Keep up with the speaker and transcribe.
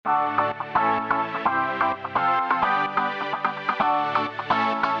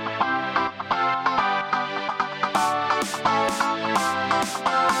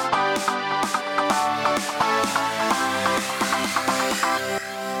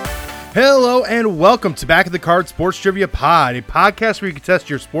Hello and welcome to Back of the Card Sports Trivia Pod, a podcast where you can test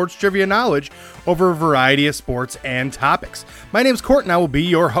your sports trivia knowledge over a variety of sports and topics. My name is Court and I will be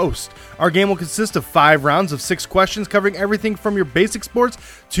your host. Our game will consist of 5 rounds of 6 questions covering everything from your basic sports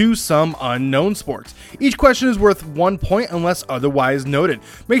to some unknown sports. Each question is worth 1 point unless otherwise noted.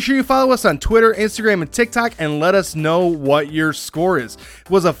 Make sure you follow us on Twitter, Instagram, and TikTok and let us know what your score is. It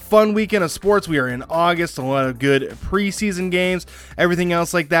was a fun weekend of sports. We are in August, a lot of good preseason games, everything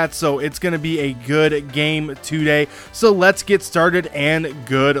else like that, so it's going to be a good game today. So let's get started and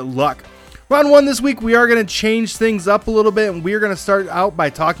good luck. Round 1 this week, we are going to change things up a little bit, and we are going to start out by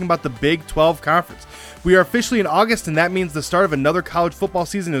talking about the Big 12 Conference. We are officially in August, and that means the start of another college football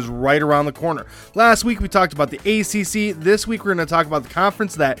season is right around the corner. Last week, we talked about the ACC. This week, we're going to talk about the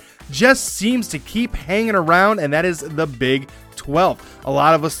conference that just seems to keep hanging around, and that is the Big 12. A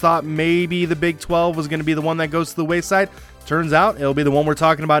lot of us thought maybe the Big 12 was going to be the one that goes to the wayside. Turns out it'll be the one we're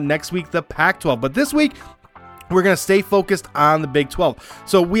talking about next week, the Pac-12. But this week, we're going to stay focused on the Big 12.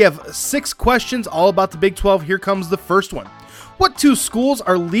 So we have 6 questions all about the Big 12. Here comes the first one. What 2 schools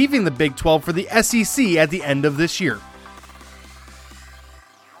are leaving the Big 12 for the SEC at the end of this year?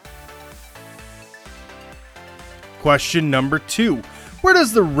 Question number 2. Where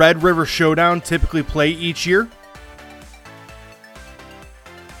does the Red River Showdown typically play each year?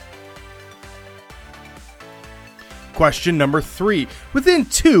 Question number 3. Within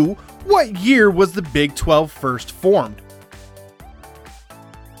 2, what year was the Big 12 first formed?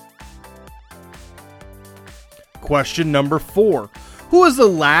 Question number 4. Who was the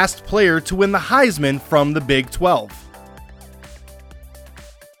last player to win the Heisman from the Big 12?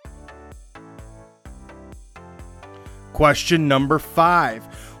 Question number 5.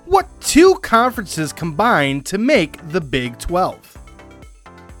 What 2 conferences combined to make the Big 12?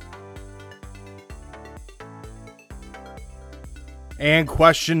 And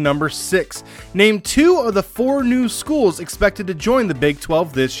question number 6. Name 2 of the 4 new schools expected to join the Big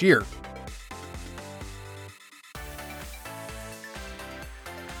 12 this year.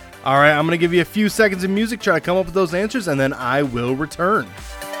 Alright, I'm going to give you a few seconds of music, try to come up with those answers, and then I will return.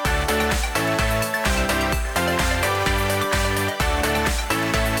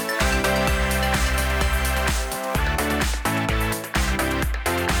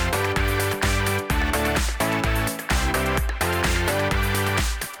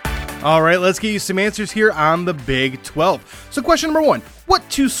 All right, let's get you some answers here on the Big 12. So question number 1, what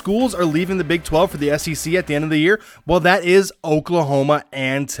 2 schools are leaving the Big 12 for the SEC at the end of the year? Well, that is Oklahoma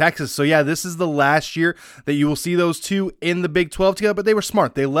and Texas. So yeah, this is the last year that you will see those 2 in the Big 12 together, but they were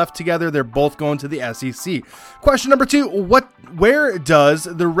smart. They left together. They're both going to the SEC. Question number 2, where does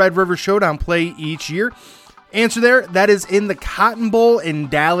the Red River Showdown play each year? Answer there, that is in the Cotton Bowl in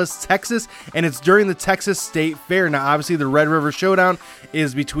Dallas, Texas, and it's during the Texas State Fair. Now, obviously, the Red River Showdown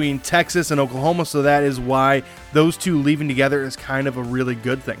is between Texas and Oklahoma, so that is why those 2 leaving together is kind of a really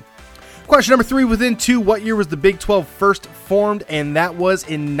good thing. Question number 3, within 2, what year was the Big 12 first formed? And that was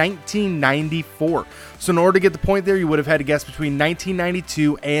in 1994. So in order to get the point there, you would have had to guess between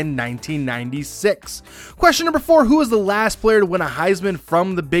 1992 and 1996. Question number 4, who was the last player to win a Heisman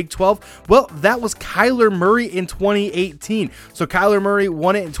from the Big 12? Well, that was Kyler Murray in 2018. So Kyler Murray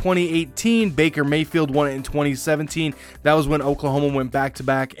won it in 2018. Baker Mayfield won it in 2017. That was when Oklahoma went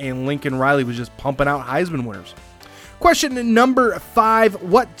back-to-back and Lincoln Riley was just pumping out Heisman winners. Question number 5,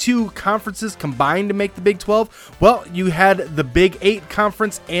 what 2 conferences combined to make the Big 12? Well, you had the Big 8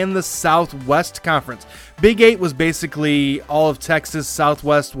 Conference and the Southwest Conference. Big 8 was basically all of Texas.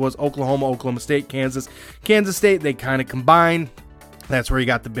 Southwest was Oklahoma, Oklahoma State, Kansas State. They kind of combined. That's where you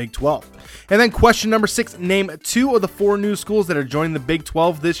got the Big 12. And then question number 6, name 2 of the 4 new schools that are joining the Big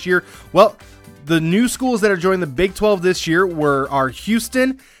 12 this year. Well, the new schools that are joining the Big 12 this year are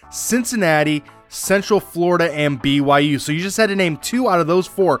Houston, Cincinnati, Central Florida, and BYU. So you just had to name 2 out of those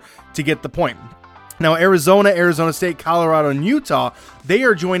 4 to get the point. Now, Arizona State, Colorado, and Utah, they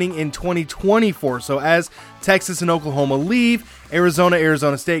are joining in 2024. So as Texas and Oklahoma leave,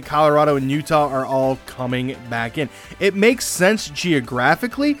 Arizona State, Colorado, and Utah are all coming back in. It makes sense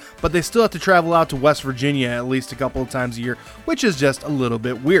geographically, but they still have to travel out to West Virginia at least a couple of times a year, which is just a little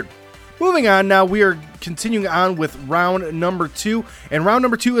bit weird. Moving on now, we are continuing on with round number 2, and round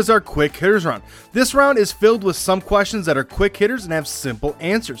number 2 is our quick hitters round. This round is filled with some questions that are quick hitters and have simple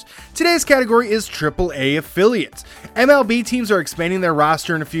answers. Today's category is AAA affiliates. MLB teams are expanding their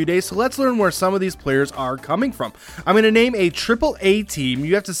roster in a few days, so let's learn where some of these players are coming from. I'm going to name a AAA team.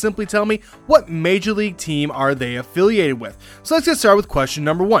 You have to simply tell me what major league team are they affiliated with. So let's get started with question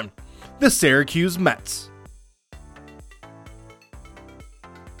number 1. The Syracuse Mets.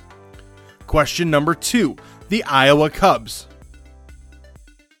 Question number 2, the Iowa Cubs.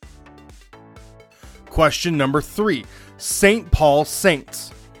 Question number 3, St. Paul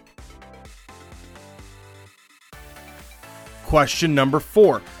Saints. Question number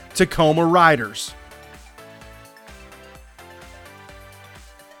 4, Tacoma Riders.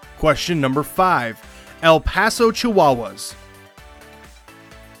 Question number 5, El Paso Chihuahuas.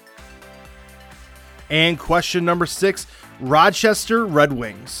 And question number 6, Rochester Red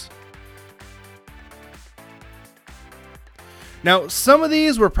Wings. Now, some of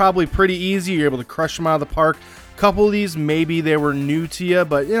these were probably pretty easy. You're able to crush them out of the park. A couple of these, maybe they were new to you,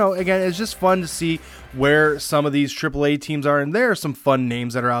 but, again, it's just fun to see where some of these AAA teams are, and there are some fun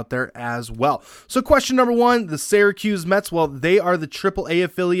names that are out there as well. So question number 1, the Syracuse Mets, well, they are the AAA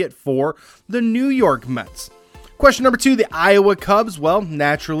affiliate for the New York Mets. Question number 2, the Iowa Cubs. Well,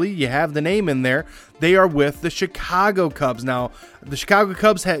 naturally, you have the name in there. They are with the Chicago Cubs. Now, the Chicago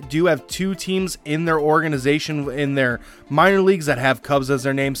Cubs do have 2 teams in their organization, in their minor leagues, that have Cubs as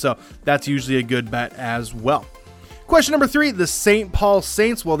their name, so that's usually a good bet as well. Question number 3, the St. Paul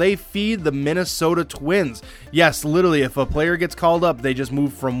Saints. Well, they feed the Minnesota Twins. Yes, literally, if a player gets called up, they just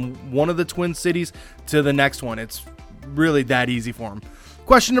move from one of the Twin Cities to the next one. It's really that easy for them.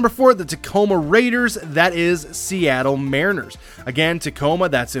 Question number 4, the Tacoma Raiders. That is Seattle Mariners. Again, Tacoma,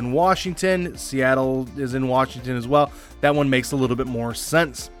 that's in Washington. Seattle is in Washington as well. That one makes a little bit more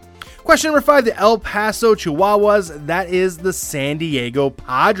sense. Question number 5, the El Paso Chihuahuas. That is the San Diego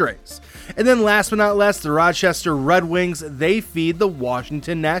Padres. And then last but not least, the Rochester Red Wings. They feed the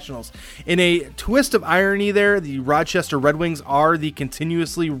Washington Nationals. In a twist of irony there, the Rochester Red Wings are the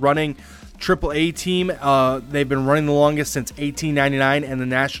continuously running AAA team. They've been running the longest since 1899, and the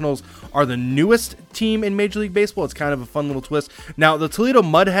Nationals are the newest team in Major League Baseball. It's kind of a fun little twist. Now, the Toledo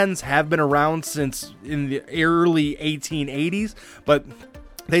Mud Hens have been around since in the early 1880s, but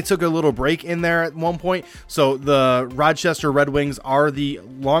they took a little break in there at one point. So the Rochester Red Wings are the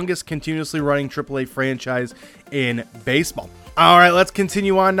longest continuously running AAA franchise in baseball. All right, let's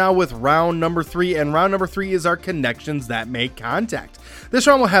continue on now with round number 3, and round number 3 is our connections that make contact. This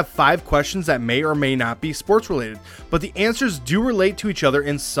round will have 5 questions that may or may not be sports related, but the answers do relate to each other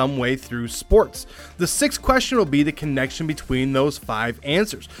in some way through sports. The 6th question will be the connection between those 5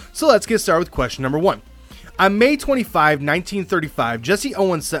 answers. So let's get started with question number 1. On May 25, 1935, Jesse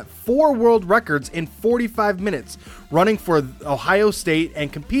Owens set 4 world records in 45 minutes, running for Ohio State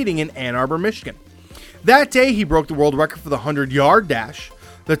and competing in Ann Arbor, Michigan. That day, he broke the world record for the 100-yard dash,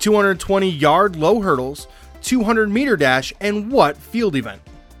 the 220-yard low hurdles, 200-meter dash, and what field event?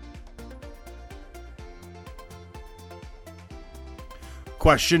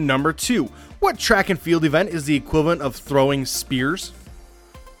 Question number 2. What track and field event is the equivalent of throwing spears?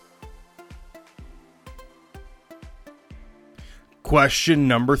 Question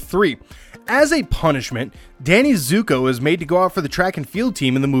number 3. As a punishment, Danny Zuko is made to go out for the track and field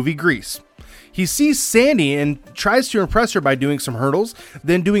team in the movie Grease. He sees Sandy and tries to impress her by doing some hurdles,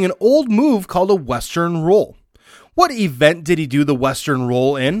 then doing an old move called a Western roll. What event did he do the Western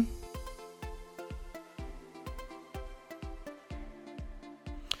roll in?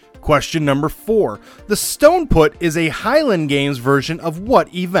 Question number 4. The stone put is a Highland Games version of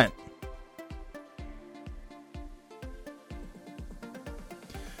what event?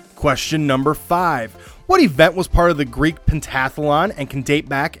 Question number 5. What event was part of the Greek pentathlon and can date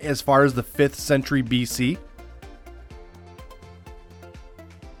back as far as the 5th century BC?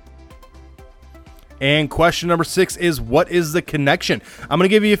 And question number 6 is, what is the connection? I'm going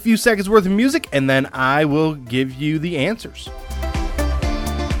to give you a few seconds worth of music, and then I will give you the answers.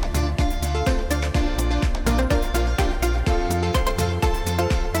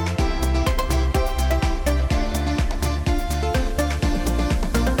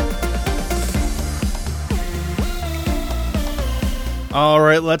 All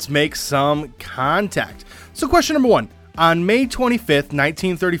right, let's make some contact. So question number 1. On May 25th,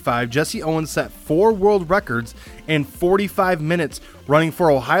 1935, Jesse Owens set 4 world records in 45 minutes, running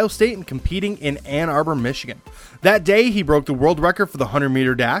for Ohio State and competing in Ann Arbor, Michigan. That day, he broke the world record for the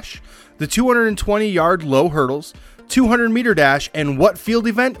 100-meter dash, the 220-yard low hurdles, 200-meter dash, and what field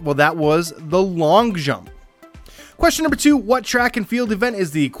event? Well, that was the long jump. Question number 2. What track and field event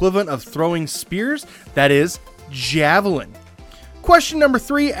is the equivalent of throwing spears? That is javelin. Question number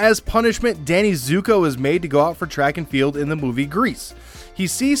 3, as punishment, Danny Zuko is made to go out for track and field in the movie Grease. He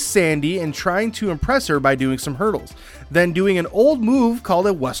sees Sandy and trying to impress her by doing some hurdles, then doing an old move called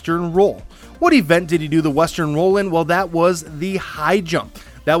a Western roll. What event did he do the Western roll in? Well, that was the high jump.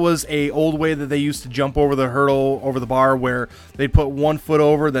 That was a old way that they used to jump over the hurdle, over the bar, where they put one foot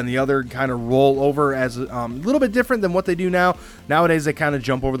over, then the other kind of roll over, as a little bit different than what they do now. Nowadays, they kind of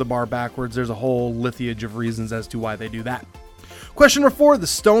jump over the bar backwards. There's a whole lithiage of reasons as to why they do that. Question number 4, the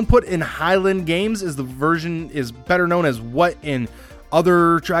stone put in Highland Games is better known as what in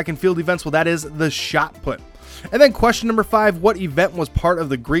other track and field events? Well, that is the shot put. And then question number 5, what event was part of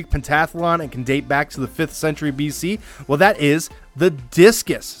the Greek pentathlon and can date back to the 5th century BC? Well, that is the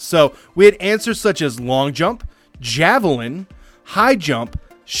discus. So we had answers such as long jump, javelin, high jump,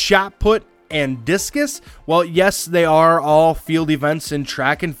 shot put, and discus. Well, yes, they are all field events in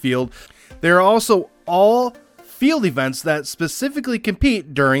track and field. They are also all field events that specifically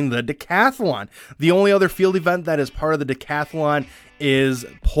compete during the decathlon. The only other field event that is part of the decathlon is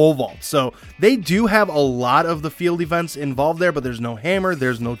pole vault. So they do have a lot of the field events involved there, but there's no hammer,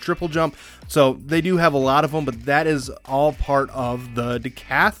 there's no triple jump. So they do have a lot of them, but that is all part of the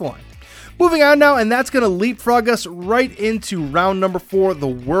decathlon. Moving on now, and that's going to leapfrog us right into round number 4, the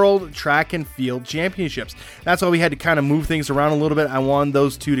World Track and Field Championships. That's why we had to kind of move things around a little bit. I wanted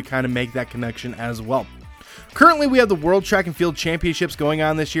those two to kind of make that connection as well. Currently, we have the World Track and Field Championships going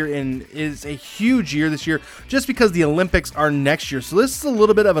on this year, and it is a huge year this year just because the Olympics are next year. So this is a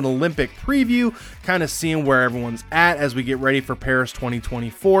little bit of an Olympic preview, kind of seeing where everyone's at as we get ready for Paris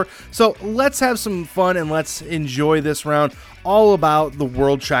 2024. So let's have some fun and let's enjoy this round all about the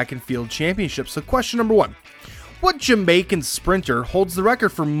World Track and Field Championships. So question number 1. What Jamaican sprinter holds the record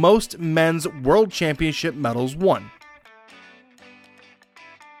for most men's World Championship medals won?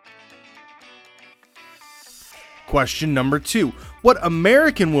 Question number 2. What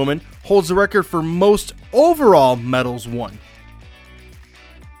American woman holds the record for most overall medals won?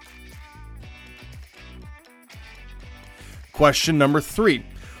 Question number 3.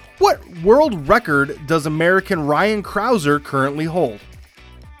 What world record does American Ryan Crouser currently hold?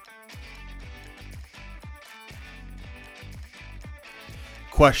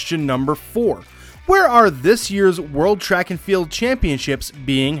 Question number 4. Where are this year's World Track and Field Championships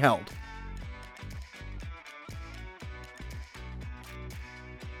being held?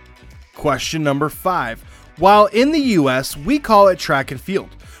 Question number 5. While in the US, we call it track and field.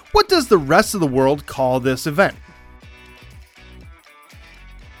 What does the rest of the world call this event?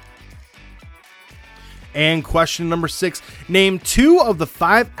 And question number 6. Name 2 of the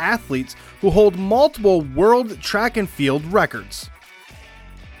 5 athletes who hold multiple world track and field records.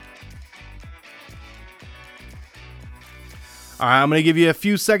 All right, I'm going to give you a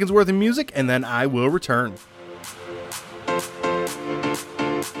few seconds worth of music and then I will return.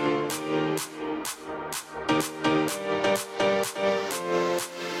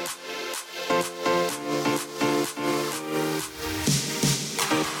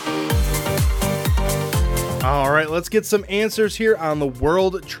 All right, let's get some answers here on the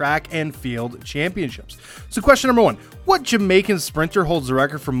World Track and Field Championships. So question number 1, what Jamaican sprinter holds the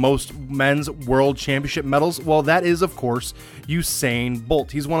record for most men's World Championship medals? Well, that is, of course, Usain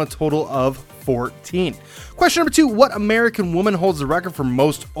Bolt. He's won a total of 14. Question number 2, what American woman holds the record for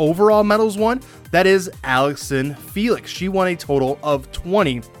most overall medals won? That is Allyson Felix. She won a total of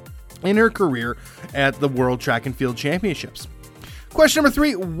 20 in her career at the World Track and Field Championships. Question number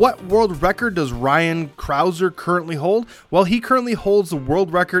 3, what world record does Ryan Crouser currently hold? Well, he currently holds the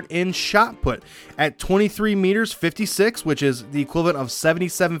world record in shot put at 23 meters 56, which is the equivalent of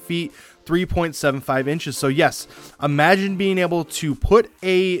 77 feet 3.75 inches. So yes, imagine being able to put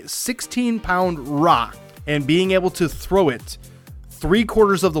a 16-pound rock and being able to throw it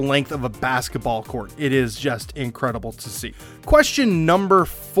 3/4 of the length of a basketball court. It is just incredible to see. Question number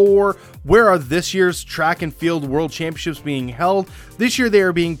 4, where are this year's track and field world championships being held? This year they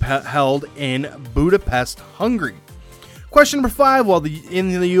are being held in Budapest, Hungary. Question number 5, well,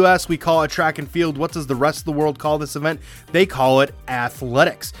 in the US we call it track and field. What does the rest of the world call this event? They call it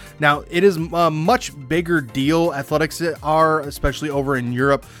athletics. Now, it is a much bigger deal. Athletics are, especially over in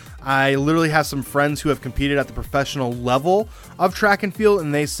Europe. I literally have some friends who have competed at the professional level of track and field,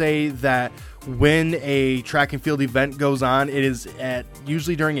 and they say that when a track and field event goes on, it is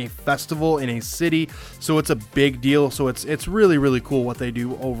usually during a festival in a city, so it's a big deal. So it's really, really cool what they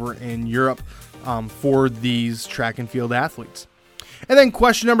do over in Europe for these track and field athletes. And then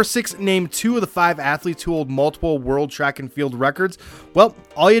question number 6, name 2 of the 5 athletes who hold multiple world track and field records. Well,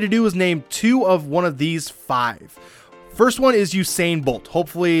 all you had to do was name 2 of one of these 5. First one is Usain Bolt.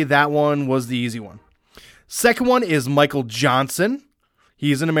 Hopefully that one was the easy one. Second one is Michael Johnson.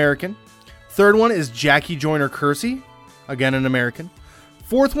 He's an American. Third one is Jackie Joyner-Kersee. Again, an American.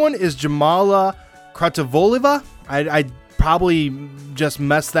 Fourth one is Jamala Kratovoleva. I probably just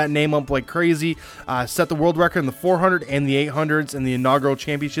messed that name up like crazy. Set the world record in the 400 and the 800s in the inaugural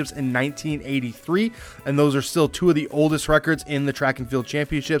championships in 1983. And those are still two of the oldest records in the track and field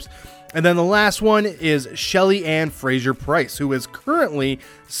championships. And then the last one is Shelly Ann Fraser-Pryce, who is currently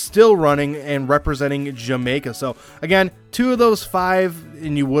still running and representing Jamaica. So again, two of those five,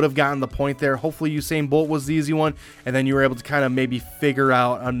 and you would have gotten the point there. Hopefully Usain Bolt was the easy one, and then you were able to kind of maybe figure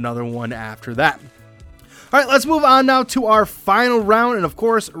out another one after that. All right, let's move on now to our final round. And of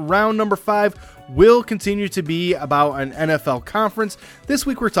course, round number 5 will continue to be about an NFL conference. This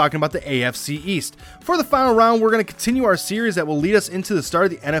week, we're talking about the AFC East. For the final round, we're going to continue our series that will lead us into the start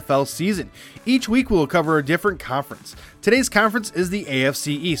of the NFL season. Each week, we will cover a different conference. Today's conference is the AFC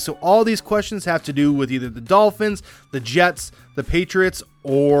East. So all these questions have to do with either the Dolphins, the Jets, the Patriots,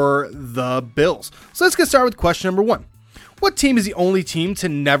 or the Bills. So let's get started with question number 1. What team is the only team to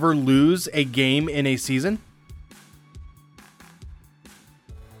never lose a game in a season?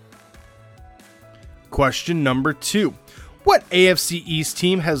 Question number 2. What AFC East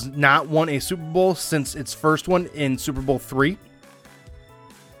team has not won a Super Bowl since its first one in Super Bowl III?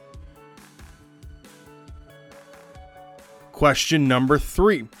 Question number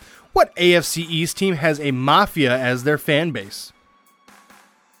 3. What AFC East team has a mafia as their fan base?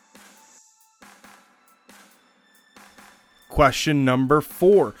 Question number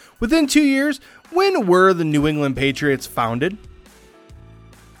 4. Within 2 years, when were the New England Patriots founded?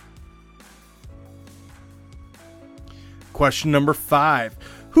 Question number 5.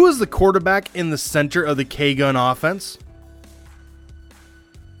 Who is the quarterback in the center of the K-Gun offense?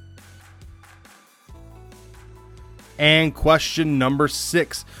 And question number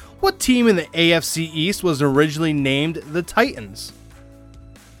 6. What team in the AFC East was originally named the Titans?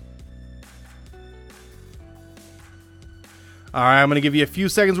 All right, I'm going to give you a few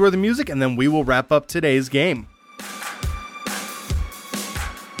seconds worth of music, and then we will wrap up today's game.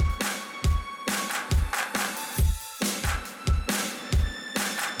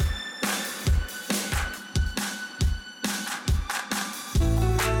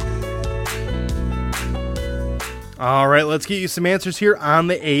 All right, let's get you some answers here on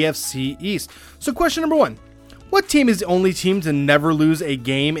the AFC East. So question number 1. What team is the only team to never lose a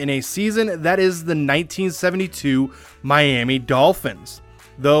game in a season? That is the 1972 Miami Dolphins.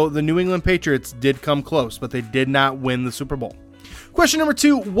 Though the New England Patriots did come close, but they did not win the Super Bowl. Question number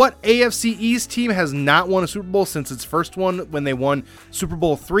 2, what AFC East team has not won a Super Bowl since its first one when they won Super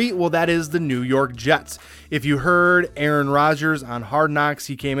Bowl III? Well, that is the New York Jets. If you heard Aaron Rodgers on Hard Knocks,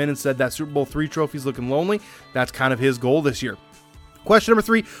 he came in and said that Super Bowl III trophy's looking lonely. That's kind of his goal this year. Question number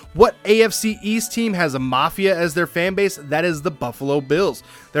 3, what AFC East team has a mafia as their fan base? That is the Buffalo Bills.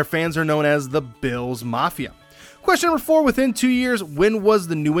 Their fans are known as the Bills Mafia. Question number 4, within 2 years, when was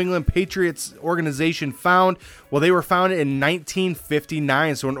the New England Patriots organization found? Well, they were founded in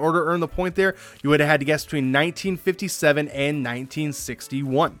 1959. So in order to earn the point there, you would have had to guess between 1957 and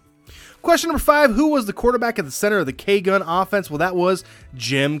 1961. Question number 5, who was the quarterback at the center of the K-Gun offense? Well, that was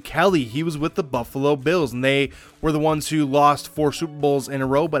Jim Kelly. He was with the Buffalo Bills, and they were the ones who lost 4 Super Bowls in a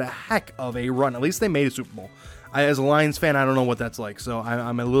row, but a heck of a run. At least they made a Super Bowl. As a Lions fan, I don't know what that's like, so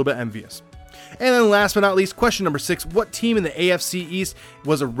I'm a little bit envious. And then last but not least, question number 6, what team in the AFC East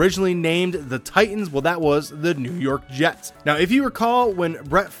was originally named the Titans? Well, that was the New York Jets. Now, if you recall, when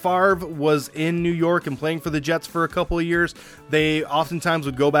Brett Favre was in New York and playing for the Jets for a couple of years, they oftentimes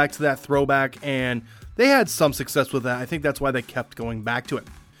would go back to that throwback, and they had some success with that. I think that's why they kept going back to it.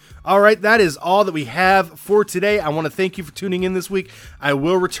 All right, that is all that we have for today. I want to thank you for tuning in this week. I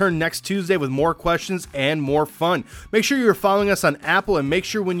will return next Tuesday with more questions and more fun. Make sure you're following us on Apple, and make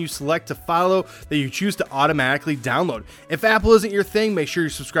sure when you select to follow that you choose to automatically download. If Apple isn't your thing, make sure you're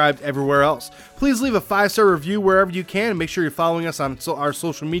subscribed everywhere else. Please leave a 5-star review wherever you can, and make sure you're following us on our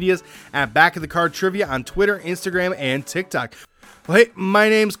social medias at Back of the Card Trivia on Twitter, Instagram, and TikTok. Well, hey, my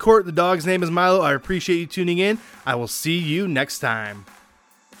name's Court. The dog's name is Milo. I appreciate you tuning in. I will see you next time.